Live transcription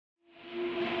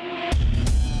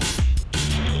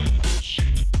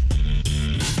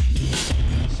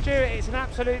an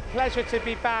absolute pleasure to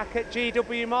be back at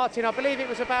GW Martin. I believe it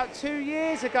was about 2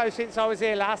 years ago since I was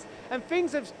here last, and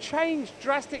things have changed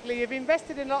drastically. You've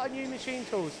invested in a lot of new machine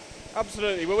tools.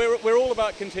 Absolutely. Well, we're all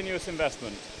about continuous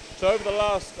investment. So over the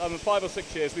last 5 or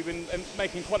 6 years, we've been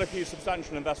making quite a few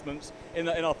substantial investments in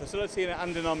our facility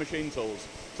and in our machine tools.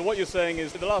 So what you're saying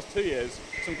is, in the last 2 years,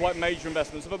 some quite major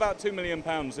investments of about £2 million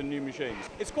in new machines.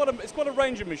 It's quite a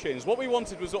range of machines. What we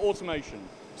wanted was automation.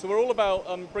 So we're all about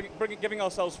giving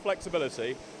ourselves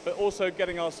flexibility, but also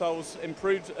getting ourselves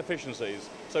improved efficiencies.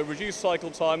 So reduced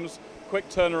cycle times, quick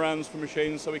turnarounds for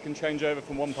machines so we can change over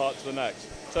from one part to the next.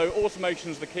 So automation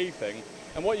is the key thing.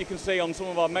 And what you can see on some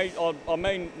of our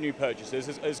main new purchases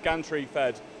is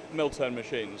gantry-fed mill-turn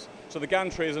machines. So the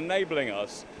gantry is enabling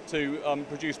us to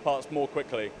produce parts more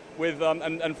quickly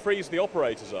and frees the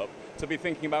operators up to be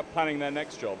thinking about planning their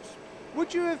next jobs.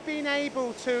 Would you have been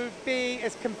able to be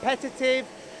as competitive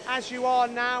as you are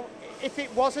now if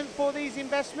it wasn't for these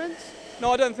investments?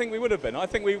 No, I don't think we would have been. I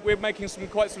think we're making some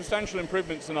quite substantial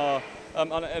improvements in our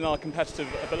competitive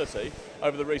ability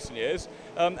over the recent years,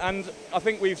 and I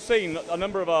think we've seen a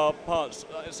number of our parts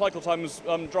cycle times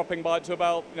dropping by to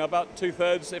about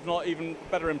 2/3, if not even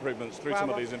better improvements through some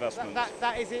of these investments.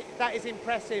 That is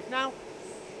impressive. Now,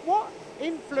 what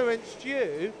influenced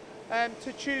you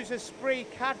to choose ESPRIT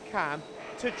CAM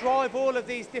to drive all of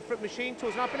these different machine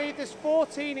tools? And I believe there's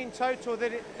 14 in total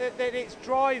that it's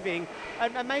driving,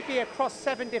 and maybe across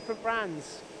 7 different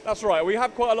brands. That's right. We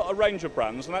have quite a range of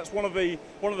brands, and that's one of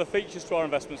the features to our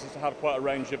investments is to have quite a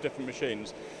range of different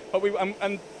machines. But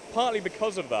and partly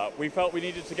because of that, we felt we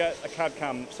needed to get a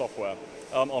CAD/CAM software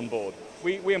on board.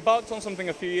 We embarked on something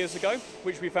a few years ago,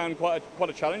 which we found quite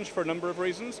a challenge for a number of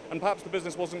reasons, and perhaps the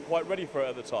business wasn't quite ready for it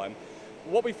at the time.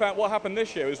 What happened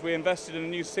this year is we invested in a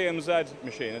new CMZ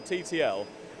machine, a TTL,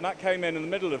 and that came in the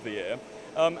middle of the year.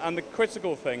 And the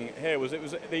critical thing here was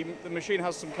the machine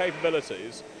has some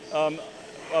capabilities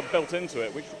built into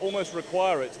it, which almost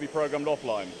require it to be programmed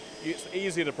offline. It's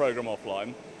easier to program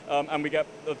offline, and we get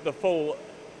the full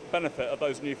benefit of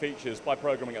those new features by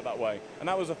programming it that way. And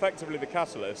that was effectively the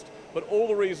catalyst, but all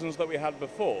the reasons that we had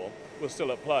before were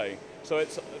still at play. So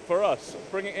it's, for us,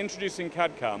 introducing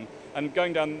CAD/CAM and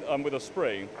going down with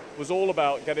ESPRIT was all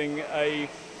about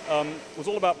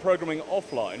programming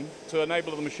offline to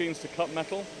enable the machines to cut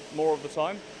metal more of the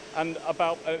time, and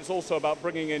it's also about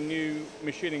bringing in new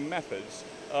machining methods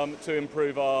to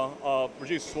improve our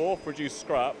reduce swarf, reduce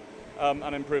scrap,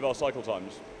 and improve our cycle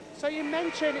times. So you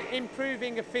mentioned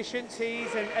improving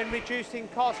efficiencies and reducing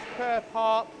cost per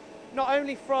part, not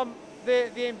only from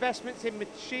the investments in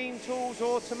machine tools,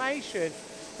 automation,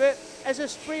 but has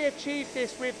ESPRIT achieved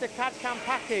this with the CAD/CAM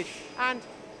package? And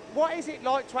what is it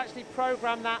like to actually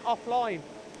program that offline?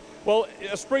 Well,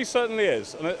 ESPRIT certainly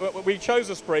is. And we chose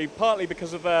ESPRIT partly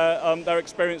because of their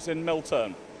experience in mill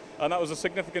turn. And that was a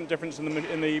significant difference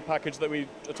in the package that we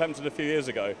attempted a few years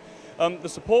ago. The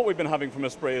support we've been having from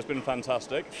ESPRIT has been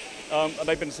fantastic.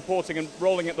 They've been supporting and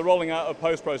the rolling out of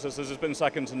post processors has been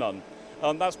second to none.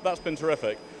 That's been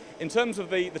terrific. In terms of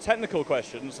the technical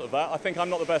questions of that, I think I'm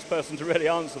not the best person to really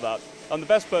answer that. And the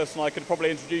best person I could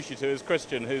probably introduce you to is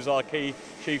Christian, who's our key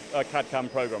chief CAD/CAM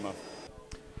programmer.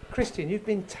 Christian, you've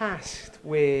been tasked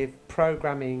with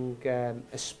programming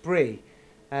ESPRIT.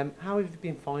 How have you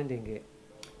been finding it?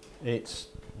 It's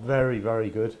very, very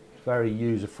good, very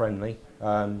user-friendly.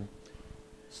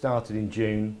 Started in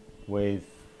June with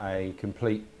a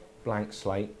complete blank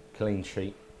slate, clean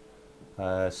sheet,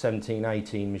 17,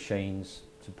 18 machines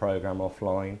to program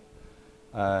offline,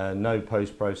 no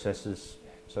post-processors,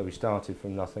 so we started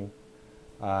from nothing.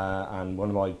 And one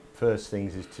of my first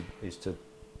things is to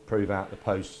prove out the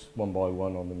posts one by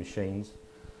one on the machines,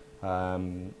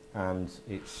 and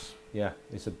it's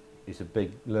a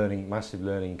big massive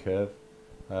learning curve,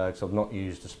 because I've not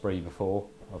used ESPRIT before.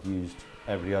 I've used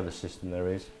every other system there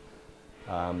is,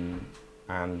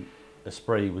 and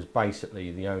ESPRIT was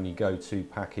basically the only go-to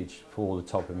package for the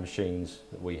type of machines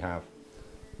that we have.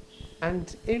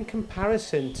 And in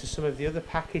comparison to some of the other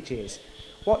packages,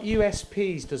 what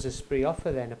USPs does ESPRIT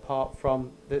offer then, apart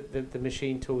from the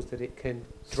machine tools that it can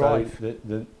drive?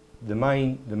 So the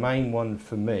main one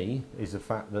for me is the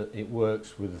fact that it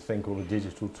works with a thing called a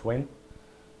digital twin.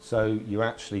 So you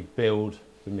actually build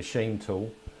the machine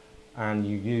tool and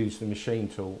you use the machine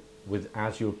tool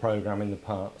as you're programming the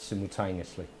part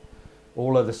simultaneously.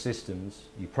 All other systems,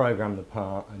 you program the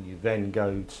part and you then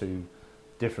go to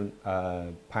different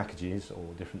packages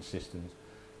or different systems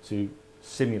to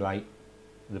simulate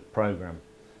the program.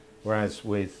 Whereas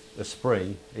with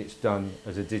ESPRIT, it's done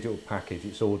as a digital package,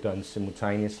 it's all done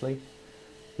simultaneously.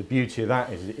 The beauty of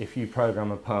that is if you program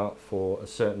a part for a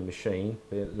certain machine,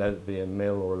 let it be a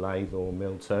mill or a lathe or a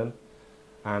mill turn,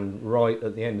 and right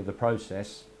at the end of the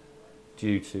process,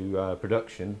 due to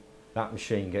production, that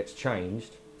machine gets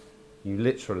changed, you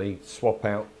literally swap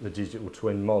out the digital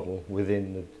twin model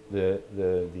within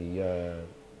the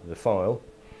file,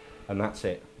 and that's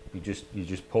it. You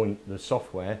just point the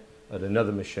software at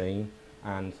another machine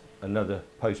and another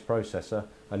post processor,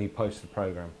 and you post the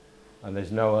program. And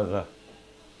there's no other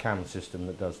CAM system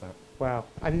that does that. Wow,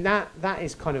 and that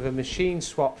is kind of a machine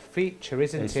swap feature,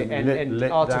 isn't it? And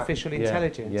artificial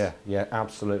intelligence. Yeah,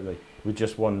 absolutely. With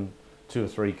just 1, 2 or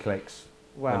 3 clicks,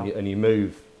 wow. and you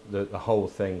move the whole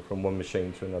thing from one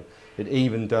machine to another. It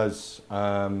even does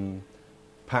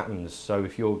patterns. So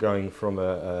if you're going from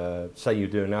say you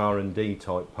do an R&D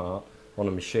type part on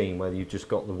a machine where you've just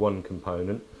got the one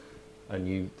component, and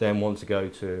you then want to go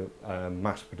to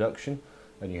mass production,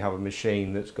 and you have a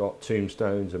machine that's got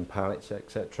tombstones and pallets,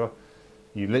 etc.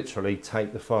 You literally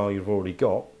take the file you've already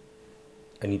got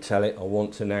and you tell it, I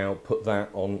want to now put that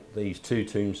on these 2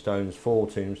 tombstones, 4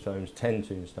 tombstones, 10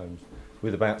 tombstones,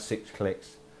 with about 6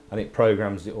 clicks, and it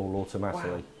programs it all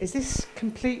automatically. Wow. Is this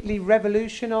completely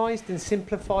revolutionised and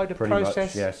simplified the process? Pretty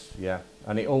much, yes, yeah.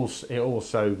 And it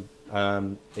also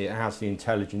it has the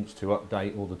intelligence to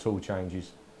update all the tool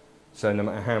changes. So no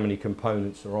matter how many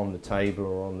components are on the table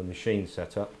or on the machine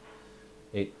setup,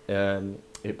 it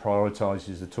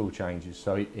prioritises the tool changes.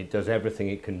 So it does everything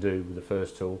it can do with the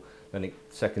first tool. Then the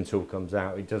second tool comes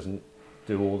out. It doesn't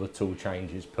do all the tool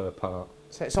changes per part.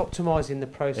 So it's optimising the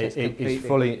process completely.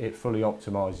 It fully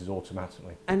optimises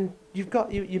automatically. And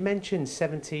you mentioned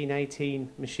 17,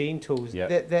 18 machine tools.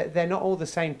 Yep. They're not all the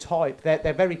same type.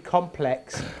 They're very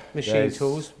complex machine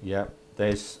tools. Yeah.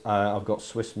 There's I've got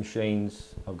Swiss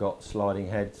machines. I've got sliding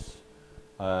heads.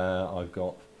 I've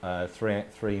got 3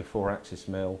 and 4 axis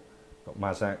mill. Got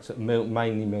Mazaks,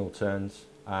 mainly mill turns.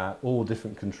 All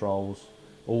different controls,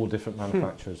 all different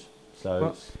manufacturers. So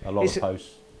it's a lot of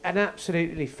posts. An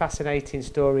absolutely fascinating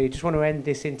story. Just want to end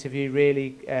this interview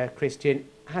really, Christian.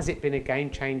 Has it been a game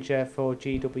changer for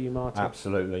GW Martin?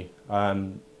 Absolutely.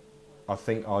 I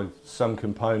think some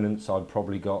components I've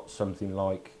probably got something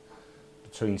like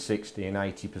between 60 and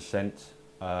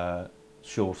 80%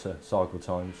 shorter cycle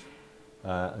times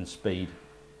and speed,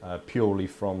 purely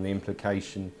from the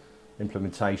implementation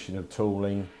of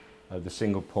tooling, the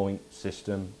single point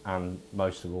system, and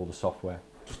most of all the software.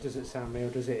 Just doesn't sound real,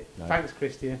 does it? No. Thanks,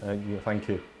 Christian. Thank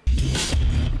you.